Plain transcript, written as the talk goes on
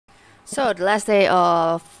So the last day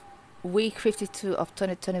of week 52 of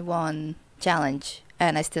 2021 challenge,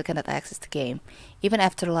 and I still cannot access the game, even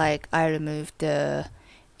after like I removed the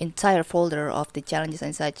entire folder of the challenges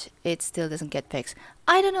and such. It still doesn't get fixed.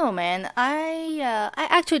 I don't know, man. I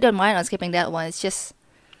actually don't mind on skipping that one. It's just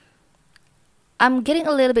I'm getting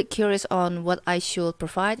a little bit curious on what I should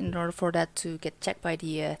provide in order for that to get checked by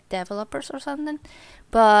the developers or something.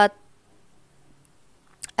 But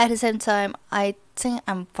at the same time, I think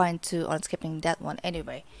I'm fine too on skipping that one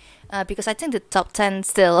anyway, because I think the top 10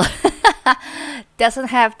 still doesn't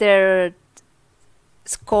have their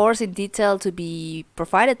scores in detail to be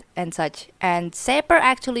provided and such. And Saper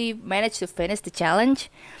actually managed to finish the challenge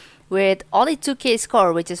with only 2k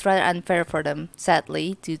score, which is rather unfair for them,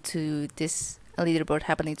 sadly, due to this leaderboard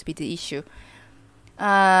happening to be the issue.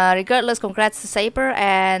 Regardless, congrats to Saper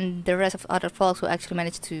and the rest of other folks who actually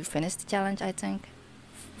managed to finish the challenge, I think.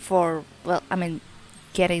 For, well, I mean,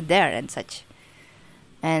 getting there and such.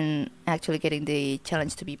 And actually getting the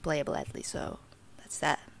challenge to be playable at least, so that's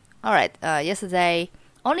that. Alright, yesterday,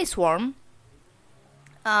 only Swarm,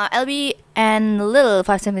 LB and Little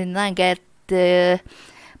 579 get the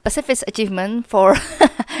Pacifist achievement for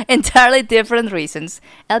entirely different reasons.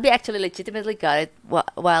 LB actually legitimately got it,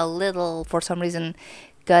 while Little, for some reason,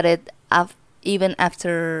 got it even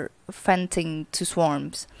after venting to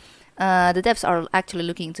Swarms. The devs are actually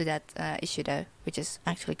looking into that issue though, which is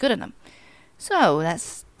actually good on them. So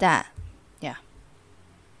that's that. Yeah.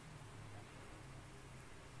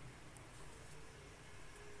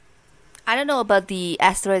 I don't know about the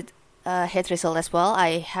asteroid hit result as well.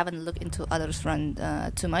 I haven't looked into others run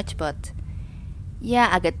too much, but yeah,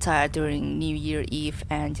 I got tired during New Year Eve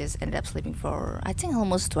and just ended up sleeping for I think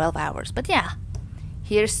almost 12 hours. But yeah,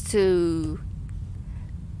 here's to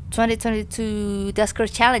 2022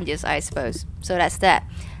 Duskers challenges, I suppose. So that's that.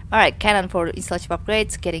 Alright, Canon for installation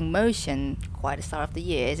upgrades, getting motion, quite a start of the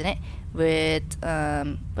year, isn't it? With,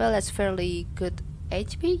 well, that's fairly good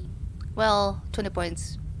HP. Well, 20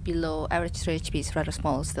 points below average 3 HP is rather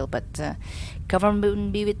small still, but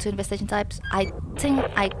government B with 2 investigation types, I think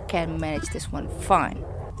I can manage this one fine.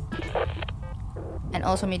 And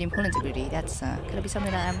also medium hull integrity, that's gonna be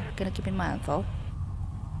something that I'm gonna keep in mind for.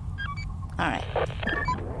 Alright.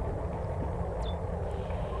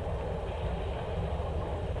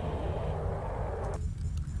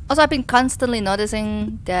 Also, I've been constantly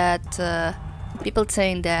noticing that people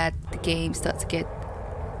saying that the game starts to get,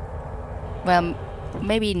 well,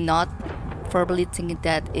 maybe not verbally thinking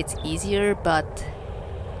that it's easier, but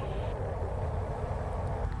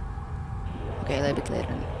okay, a little bit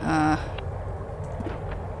later.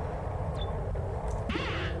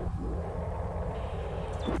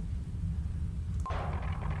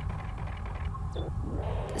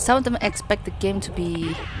 Some of them expect the game to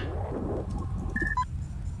be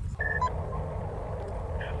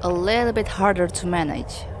a little bit harder to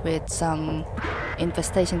manage with some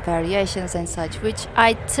infestation variations and such, which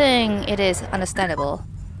I think it is understandable.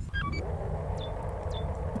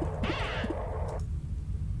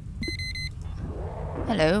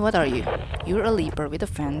 Hello, what are you? You're a leaper with a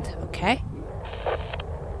vent, okay?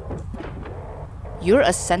 You're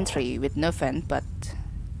a sentry with no vent, but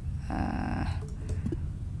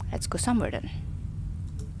let's go somewhere then.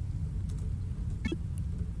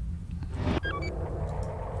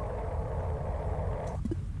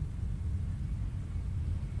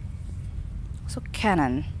 So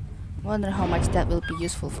cannon. Wonder how much that will be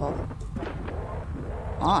useful for.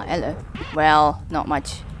 Ah, hello. Well, not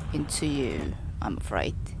much into you, I'm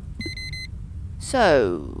afraid.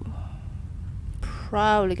 So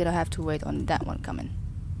probably gonna have to wait on that one coming.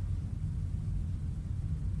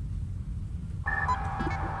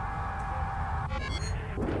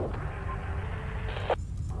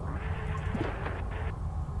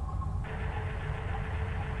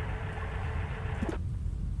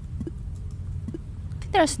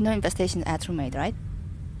 There's no infestation at roommate, right?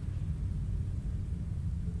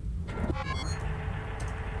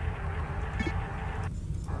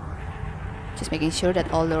 Just making sure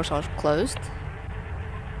that all doors are closed.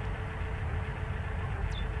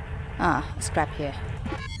 Ah, scrap here.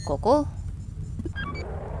 Cool.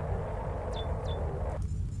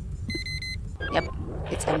 Yep,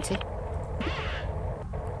 it's empty.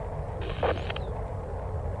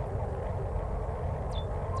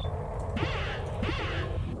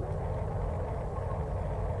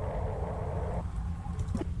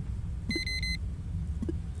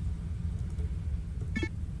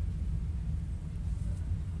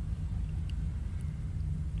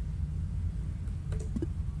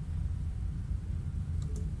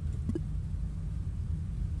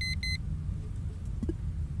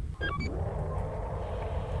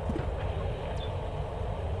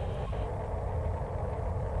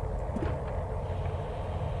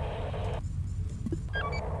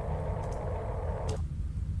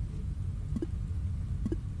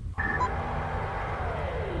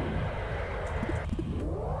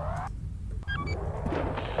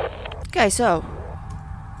 Okay, so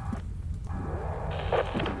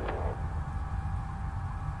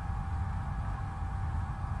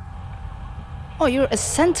oh, you're a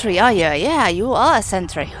sentry, are you? Yeah, you are a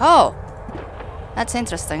sentry. Oh, that's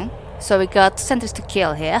interesting. So we got sentries to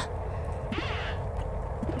kill here,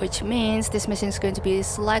 which means this mission is going to be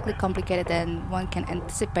slightly complicated than one can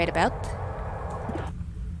anticipate about.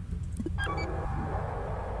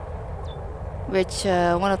 Which,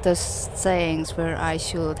 one of those sayings where I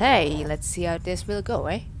should, hey, let's see how this will go,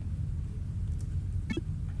 eh?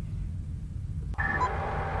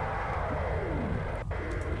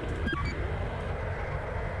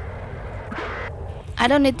 I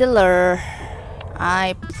don't need the lure.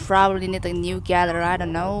 I probably need a new gatherer, I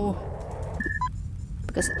don't know.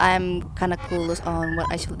 Because I'm kinda clueless on what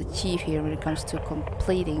I should achieve here when it comes to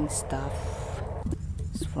completing stuff.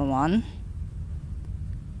 So for one,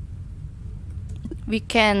 we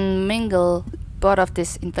can mingle both of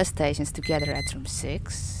these infestations together at room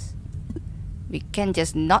 6. We can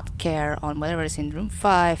just not care on whatever is in room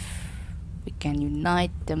 5. We can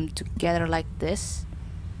unite them together like this.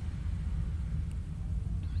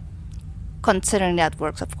 Considering that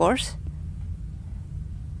works, of course.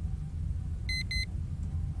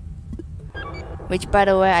 Which, by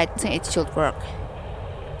the way, I think it should work.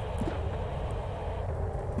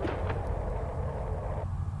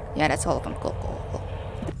 Yeah, that's all of them. Cool, cool, cool.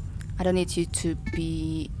 I don't need you to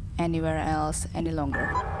be anywhere else any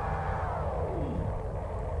longer.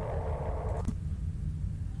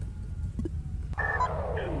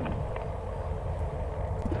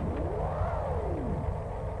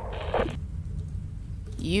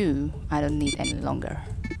 You, I don't need any longer.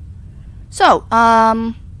 So,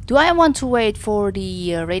 do I want to wait for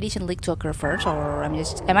the radiation leak to occur first, or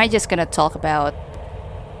am I just gonna talk about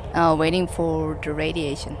waiting for the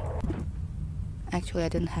radiation? Actually, I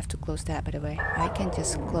didn't have to close that, by the way. I can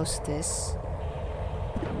just close this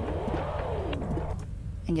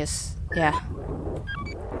and just, yeah,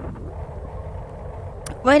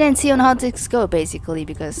 wait and see on how things go, basically,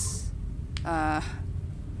 because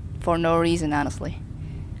for no reason, honestly.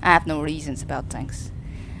 I have no reasons about things.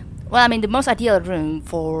 Well, I mean, the most ideal room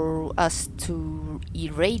for us to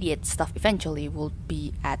irradiate stuff eventually would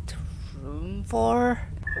be at room 4.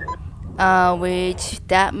 Which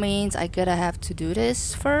that means I gotta have to do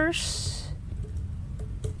this first.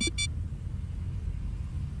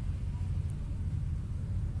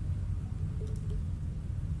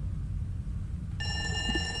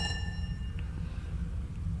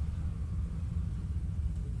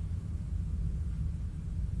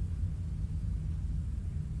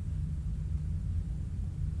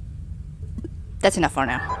 That's enough for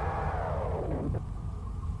now.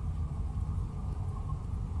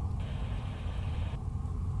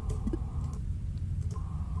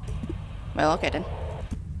 Well, okay then.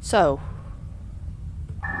 So,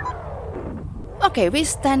 okay, we're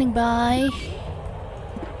standing by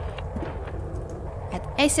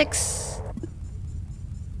at A6.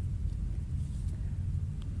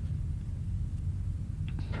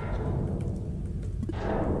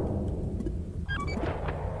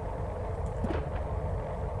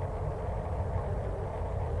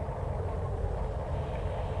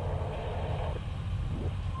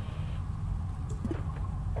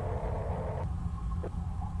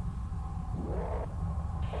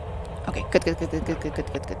 Okay,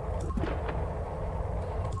 good.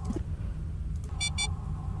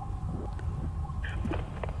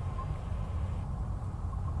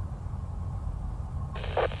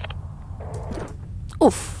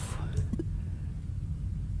 Oof.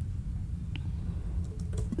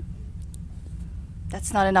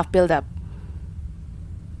 That's not enough build-up.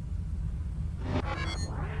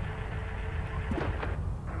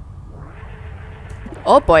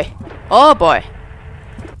 Oh boy. Oh boy.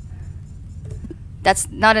 That's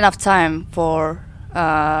not enough time for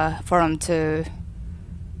them to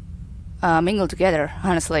mingle together,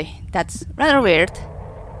 honestly. That's rather weird,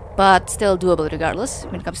 but still doable regardless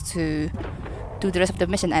when it comes to do the rest of the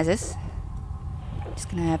mission as is. Just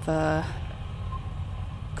gonna have a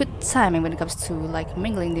good timing when it comes to like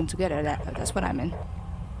mingling them together. That's what I mean.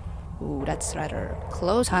 Ooh, that's rather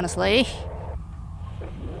close, honestly.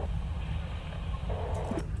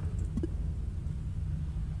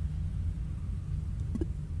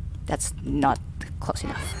 That's not close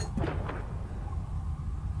enough.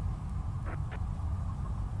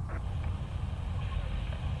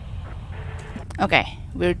 Okay,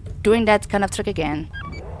 we're doing that kind of trick again.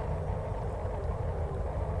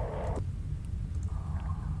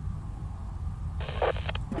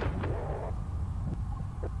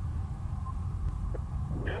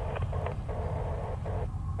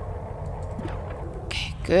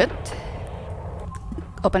 Okay, Good.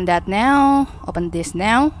 Open that now. Open this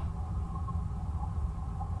now.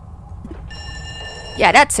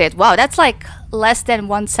 Yeah, that's it. Wow, that's like less than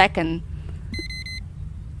 1 second.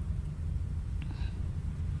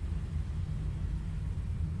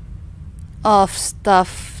 Of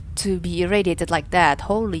stuff to be irradiated like that.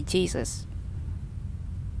 Holy Jesus.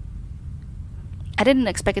 I didn't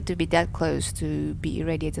expect it to be that close to be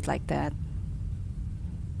irradiated like that.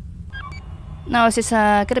 Now it's just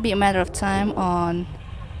gonna be a matter of time on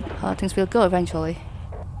how things will go eventually.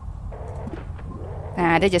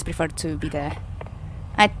 Nah, they just prefer to be there.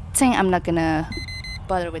 I think I'm not gonna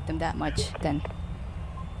bother with them that much then.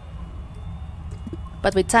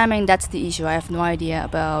 But with timing, that's the issue. I have no idea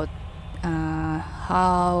about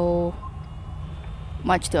how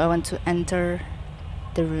much do I want to enter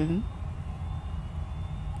the room.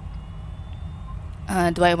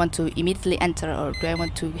 Do I want to immediately enter, or do I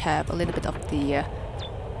want to have a little bit of the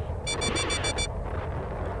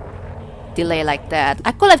delay like that?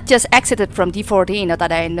 I could have just exited from D14 now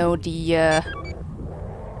that I know the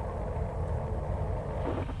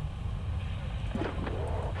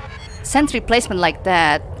sentry placement like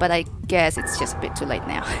that, but I guess it's just a bit too late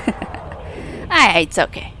now. It's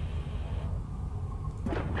okay.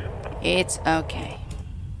 It's okay.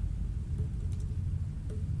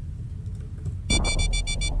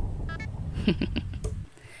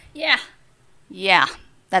 Yeah,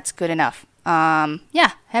 that's good enough.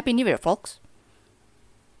 Yeah, Happy New Year, folks.